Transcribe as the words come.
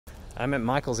I'm at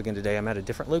Michael's again today. I'm at a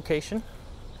different location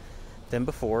than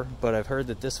before, but I've heard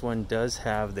that this one does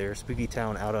have their Spooky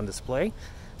Town out on display,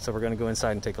 so we're going to go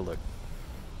inside and take a look.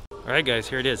 Alright guys,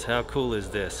 here it is. How cool is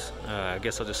this? I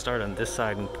guess I'll just start on this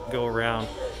side and go around,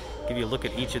 give you a look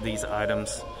at each of these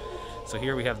items. So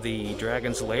here we have the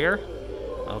Dragon's Lair.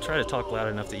 I'll try to talk loud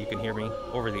enough that you can hear me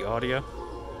over the audio.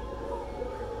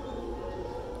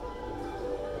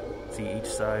 See each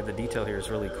side, the detail here is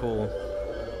really cool.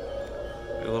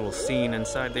 A little scene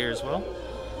inside there as well.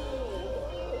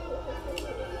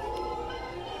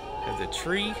 Have the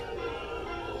tree.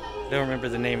 Don't remember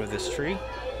the name of this tree.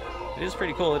 It is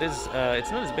pretty cool. It is. It's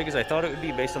not as big as I thought it would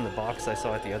be based on the box I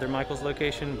saw at the other Michael's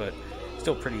location, but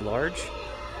still pretty large.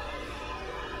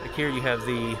 Like here you have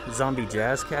the Zombie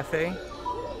Jazz Cafe.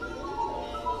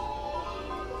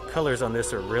 Colors on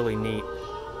this are really neat.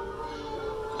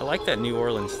 I like that New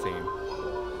Orleans theme.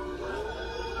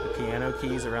 The piano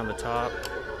keys around the top.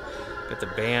 Got the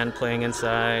band playing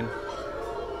inside.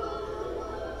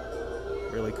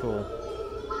 Really cool.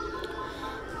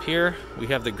 Up here we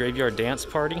have the Graveyard Dance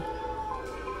Party.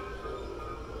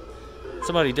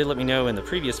 Somebody did let me know in the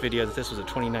previous video that this was a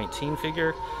 2019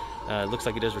 figure. It looks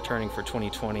like it is returning for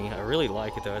 2020. I really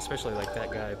like it though, especially like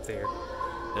that guy up there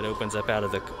that opens up out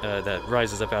of the that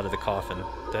rises up out of the coffin.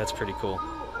 That's pretty cool.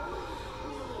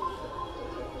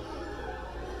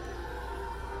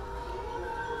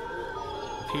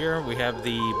 Here we have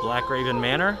the Blackraven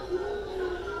Manor.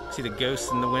 See the ghosts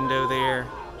in the window there.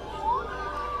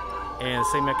 And the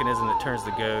same mechanism that turns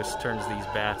the ghosts turns these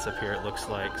bats up here, it looks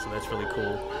like, so that's really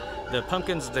cool. The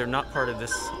pumpkins, they're not part of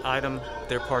this item,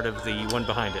 they're part of the one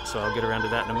behind it, so I'll get around to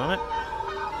that in a moment.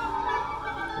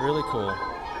 Really cool.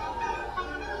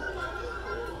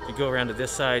 If you go around to this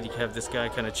side, you have this guy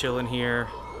kind of chilling here,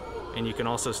 and you can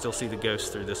also still see the ghosts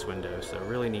through this window, so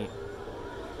really neat.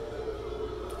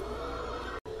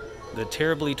 The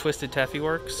Terribly Twisted Taffy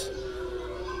works.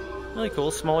 Really cool,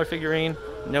 smaller figurine,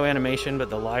 no animation, but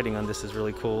the lighting on this is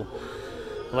really cool.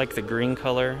 I like the green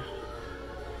color.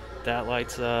 That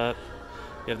lights up.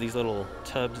 You have these little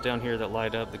tubs down here that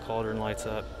light up, the cauldron lights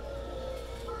up.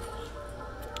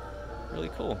 Really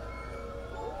cool.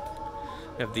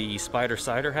 You have the Spider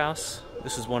Cider House.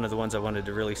 This is one of the ones I wanted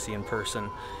to really see in person.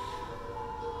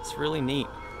 It's really neat.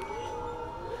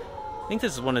 I think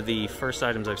this is one of the first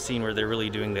items I've seen where they're really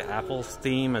doing the apple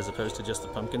theme as opposed to just the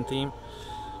pumpkin theme.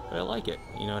 But I like it.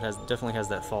 You know, it definitely has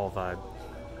that fall vibe.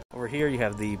 Over here you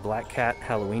have the Black Cat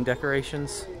Halloween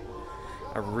decorations.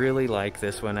 I really like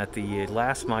this one. At the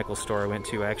last Michael's store I went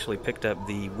to, I actually picked up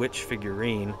the witch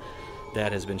figurine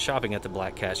that has been shopping at the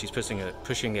Black Cat. She's pushing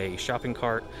a shopping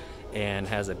cart and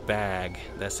has a bag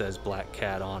that says Black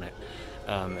Cat on it.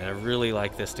 And I really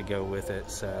like this to go with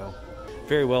it, so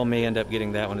very well may end up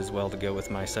getting that one as well to go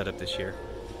with my setup this year.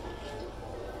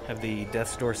 Have the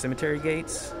Death's Door Cemetery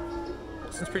gates.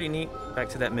 This one's pretty neat, back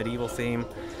to that medieval theme.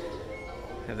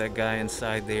 Have that guy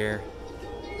inside there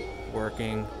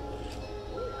working.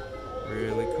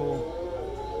 Really cool.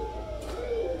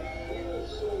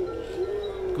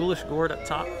 Ghoulish Gourd up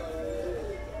top.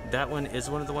 That one is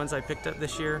one of the ones I picked up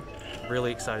this year.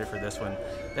 Really excited for this one.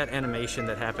 That animation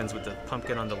that happens with the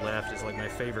pumpkin on the left is like my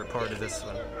favorite part of this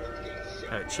one.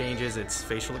 How it changes its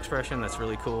facial expression, that's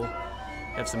really cool.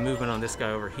 Have some movement on this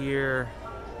guy over here.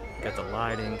 Got the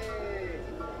lighting.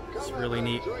 It's really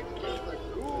neat.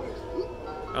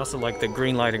 I also like the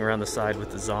green lighting around the side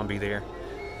with the zombie there.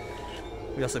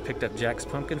 We also picked up Jack's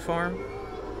Pumpkin Farm.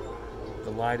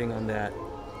 The lighting on that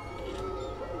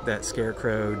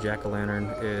scarecrow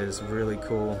jack-o'-lantern is really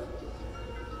cool.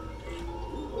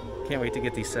 Can't wait to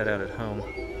get these set out at home.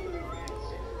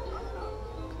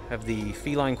 Have the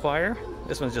Feline Choir.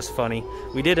 This one's just funny.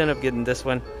 We did end up getting this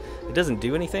one. It doesn't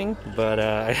do anything, but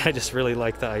I just really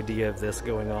like the idea of this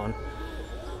going on.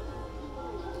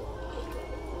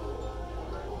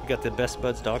 We got the Best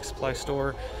Buds Dog Supply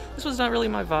Store. This one's not really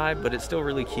my vibe, but it's still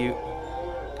really cute.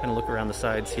 Kind of look around the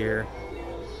sides here.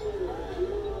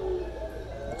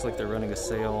 Looks like they're running a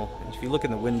sale. And if you look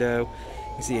in the window,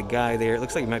 you see a guy there. It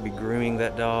looks like he might be grooming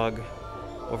that dog.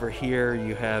 Over here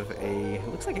you have it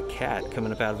looks like a cat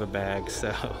coming up out of a bag.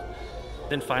 So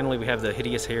then finally we have the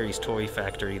Hideous Harry's Toy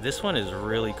Factory. This one is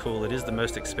really cool. It is the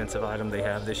most expensive item they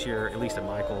have this year, at least at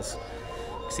Michael's.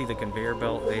 You see the conveyor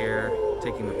belt there,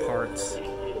 taking the parts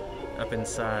up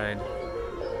inside.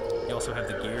 You also have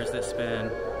the gears that spin.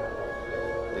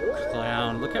 The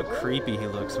clown, look how creepy he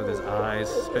looks with his eyes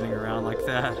spinning around like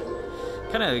that.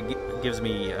 Kind of gives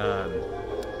me a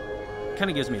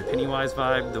Pennywise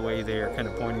vibe, the way they're kind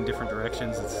of pointing different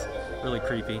directions. It's really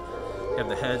creepy. You have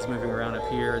the heads moving around up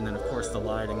here, and then of course the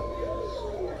lighting.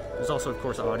 There's also, of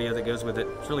course, audio that goes with it.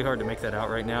 It's really hard to make that out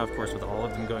right now, of course, with all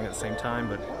of them going at the same time,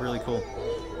 but really cool.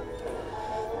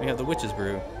 We have the Witch's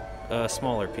Brew, a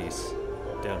smaller piece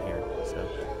down here, so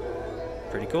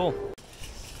pretty cool.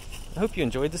 I hope you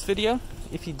enjoyed this video.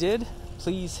 If you did,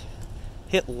 please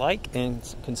hit like and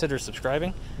consider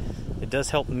subscribing. It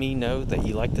does help me know that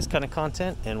you like this kind of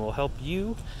content and will help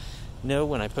you know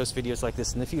when I post videos like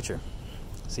this in the future.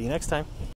 See you next time.